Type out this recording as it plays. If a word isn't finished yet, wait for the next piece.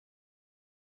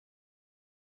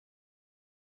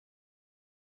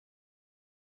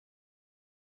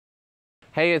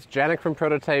Hey, it's Janak from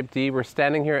Prototype D. We're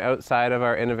standing here outside of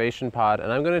our innovation pod,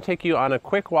 and I'm going to take you on a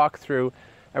quick walkthrough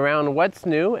around what's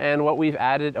new and what we've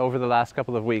added over the last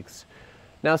couple of weeks.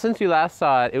 Now, since you last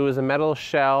saw it, it was a metal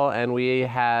shell, and we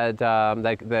had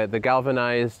like the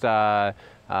galvanized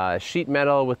sheet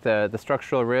metal with the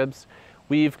structural ribs.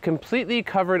 We've completely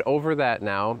covered over that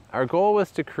now. Our goal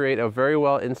was to create a very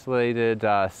well insulated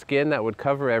skin that would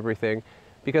cover everything,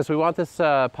 because we want this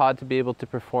pod to be able to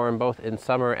perform both in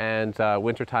summer and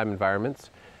wintertime environments.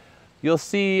 You'll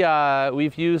see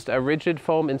we've used a rigid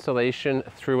foam insulation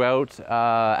throughout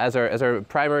as our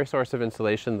primary source of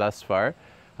insulation thus far.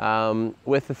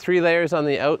 With the 3 layers on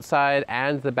the outside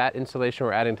and the batt insulation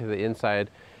we're adding to the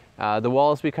inside, the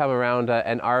walls become around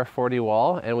an R40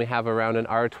 wall, and we have around an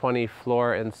R20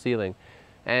 floor and ceiling.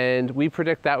 And we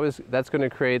predict that's going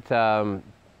to create,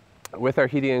 with our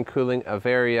heating and cooling, a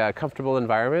very comfortable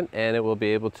environment, and it will be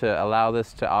able to allow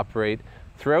this to operate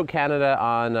throughout Canada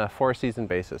on a 4-season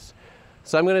basis.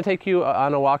 So I'm going to take you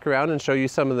on a walk around and show you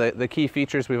some of the key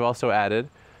features we've also added.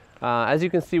 As you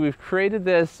can see, we've created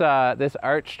this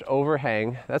arched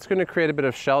overhang. That's going to create a bit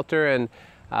of shelter and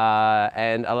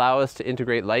allow us to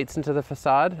integrate lights into the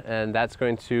facade, and that's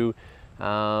going to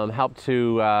help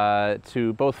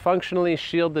to both functionally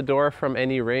shield the door from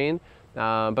any rain,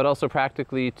 but also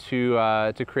practically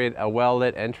to create a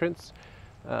well-lit entrance.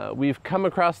 We've come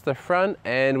across the front,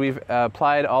 and we've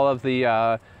applied all of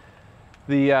the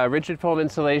rigid foam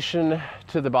insulation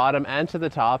to the bottom and to the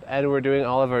top, and we're doing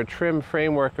all of our trim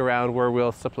framework around where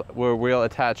we'll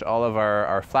attach all of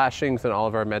our flashings and all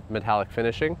of our metallic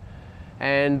finishing.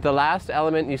 And the last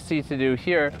element you see to do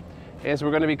here is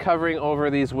we're going to be covering over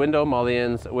these window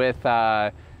mullions with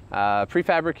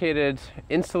prefabricated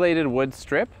insulated wood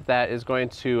strip that is going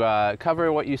to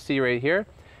cover what you see right here.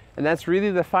 And that's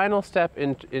really the final step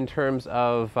in terms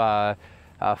of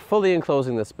fully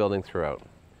enclosing this building throughout.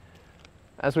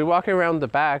 As we walk around the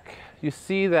back, you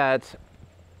see that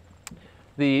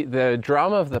the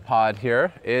drum of the pod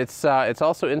here, it's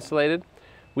also insulated.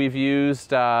 We've used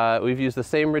the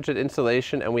same rigid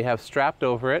insulation, and we have strapped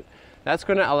over it. That's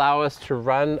going to allow us to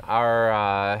run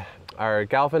our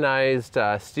galvanized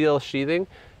steel sheathing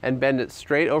and bend it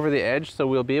straight over the edge, so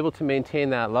we'll be able to maintain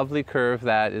that lovely curve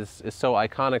that is so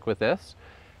iconic with this.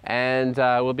 And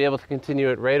we'll be able to continue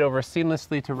it right over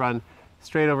seamlessly to run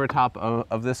straight over top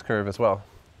of this curve as well.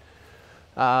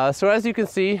 So as you can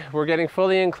see, we're getting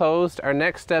fully enclosed. Our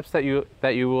next steps that you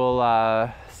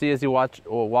will see as you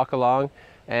walk along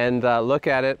and look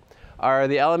at it are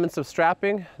the elements of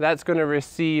strapping. That's going to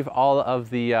receive all of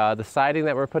the siding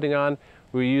that we're putting on.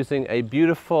 We're using a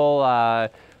beautiful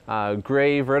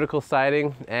gray vertical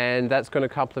siding, and that's going to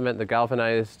complement the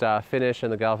galvanized finish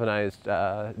and the galvanized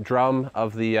drum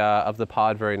of the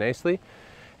pod very nicely.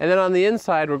 And then on the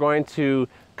inside, we're going to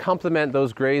complement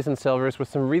those grays and silvers with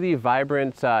some really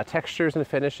vibrant textures and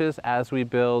finishes as we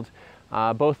build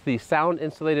both the sound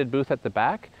insulated booth at the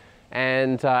back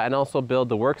and also build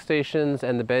the workstations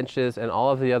and the benches and all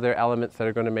of the other elements that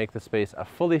are going to make the space a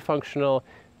fully functional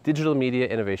digital media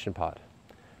innovation pod.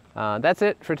 That's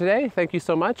it for today. Thank you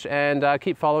so much, and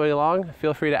keep following along.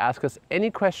 Feel free to ask us any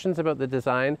questions about the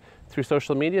design through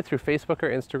social media, through Facebook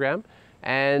or Instagram,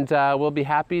 and we'll be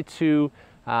happy to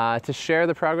share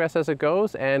the progress as it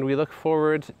goes, and we look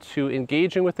forward to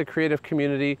engaging with the creative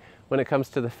community when it comes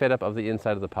to the fit up of the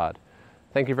inside of the pod.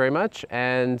 Thank you very much,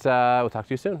 and we'll talk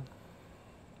to you soon.